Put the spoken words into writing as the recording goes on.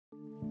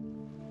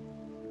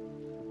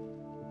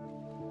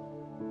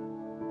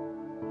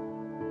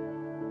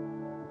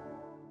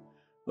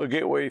Hello,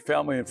 Gateway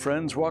family and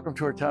friends. Welcome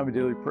to our time of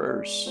daily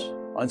prayers.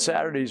 On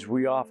Saturdays,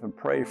 we often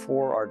pray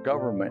for our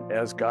government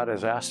as God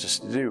has asked us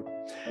to do.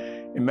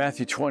 In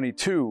Matthew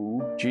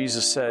 22,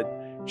 Jesus said,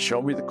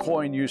 "Show me the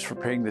coin used for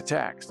paying the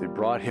tax." They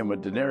brought him a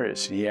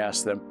denarius, and he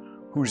asked them,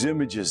 "Whose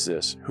image is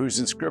this? Whose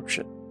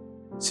inscription?"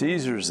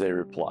 "Caesar's," they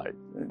replied.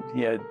 And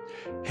he had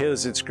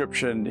his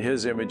inscription,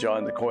 his image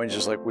on the coins,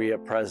 just like we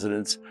have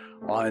presidents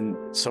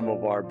on some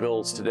of our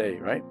bills today,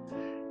 right?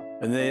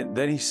 And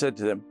then he said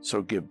to them,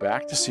 "So give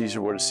back to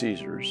Caesar what is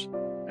Caesar's,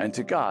 and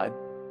to God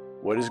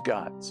what is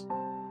God's."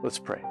 Let's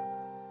pray.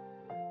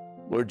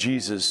 Lord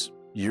Jesus,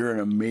 you're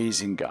an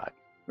amazing God.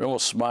 We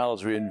almost smile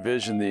as we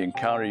envision the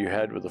encounter you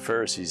had with the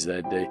Pharisees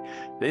that day.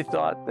 They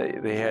thought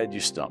they had you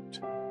stumped,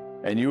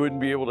 and you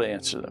wouldn't be able to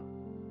answer them.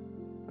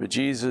 But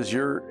Jesus,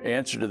 your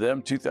answer to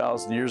them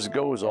 2,000 years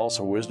ago is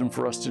also wisdom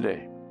for us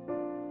today.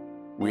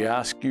 We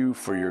ask you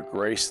for your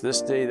grace this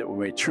day that we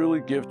may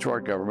truly give to our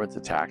government the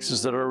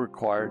taxes that are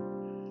required,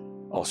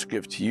 also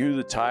give to you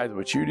the tithe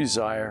which you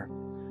desire,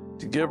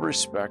 to give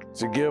respect,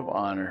 to give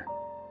honor,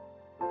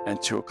 and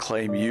to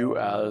acclaim you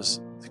as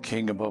the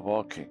King above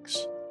all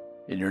kings.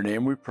 In your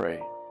name we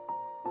pray,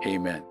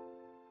 amen.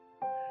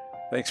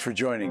 Thanks for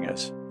joining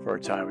us for our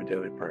time of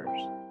daily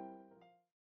prayers.